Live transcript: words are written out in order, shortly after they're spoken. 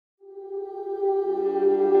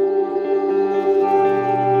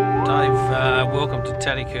Dave, welcome to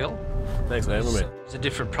Paddock. Thanks for having me. It's a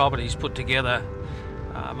different properties put together.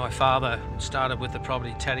 My father started with the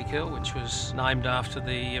property Paddock, which was named after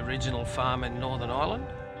the original farm in Northern Ireland.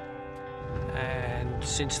 And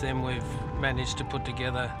since then we've managed to put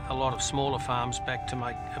together a lot of smaller farms back to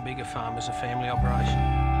make a bigger farm as a family operation.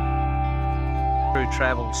 Through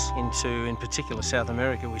travels into, in particular, South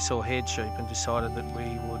America, we saw head sheep and decided that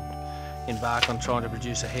we would embark on trying to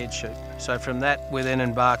produce a head sheep. So from that we then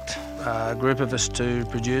embarked, a group of us, to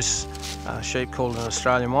produce a sheep called an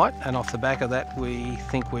Australian white, and off the back of that we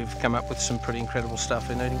think we've come up with some pretty incredible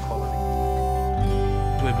stuff in eating quality.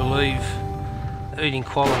 We believe eating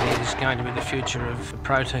quality is going to be the future of the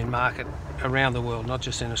protein market around the world, not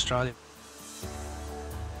just in Australia.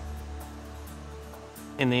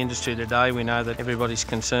 In the industry today, we know that everybody's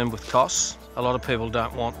concerned with costs. A lot of people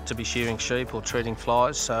don't want to be shearing sheep or treating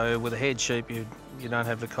flies, so with a head sheep you don't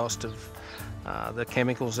have the cost of the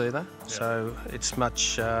chemicals either. Yeah. So it's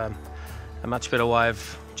a much better way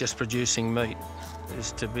of just producing meat,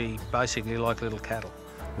 is to be basically like little cattle.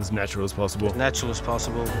 As natural as possible. As natural as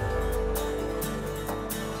possible.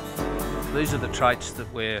 These are the traits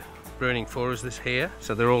that we're breeding for, is this hair.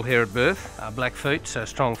 So they're all hair at birth. Black feet, so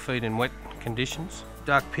strong feet in wet conditions.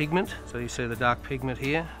 Dark pigment, so you see the dark pigment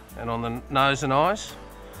here, and on the nose and eyes,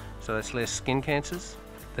 so that's less skin cancers.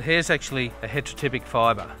 The hair's actually a heterotypic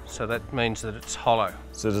fibre, so that means that it's hollow.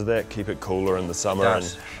 So does that keep it cooler in the summer? It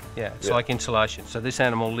does. Yeah, it's like insulation. So this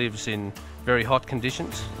animal lives in very hot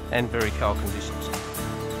conditions and very cold conditions.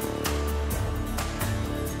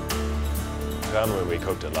 I found when we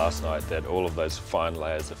cooked it last night that all of those fine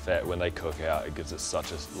layers of fat, when they cook out, it gives it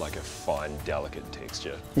such a fine, delicate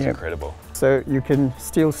texture. It's incredible. So you can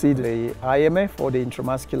still see the IMF, or the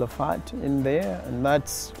intramuscular fat, in there, and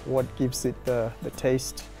that's what gives it the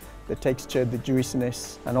taste, the texture, the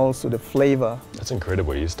juiciness, and also the flavour. That's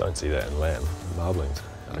incredible. You just don't see that in lamb. Marbling's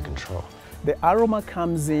out of control. The aroma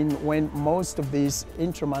comes in when most of these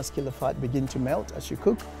intramuscular fat begin to melt as you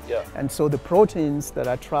cook. Yeah. And so the proteins that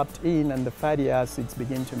are trapped in and the fatty acids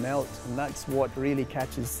begin to melt, and that's what really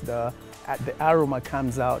catches the aroma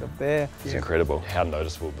comes out of there. It's incredible how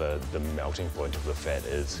noticeable the melting point of the fat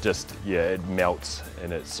is. Just, it melts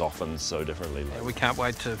and it softens so differently. We can't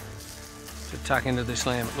wait to tuck into this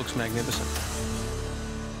lamb. It looks magnificent.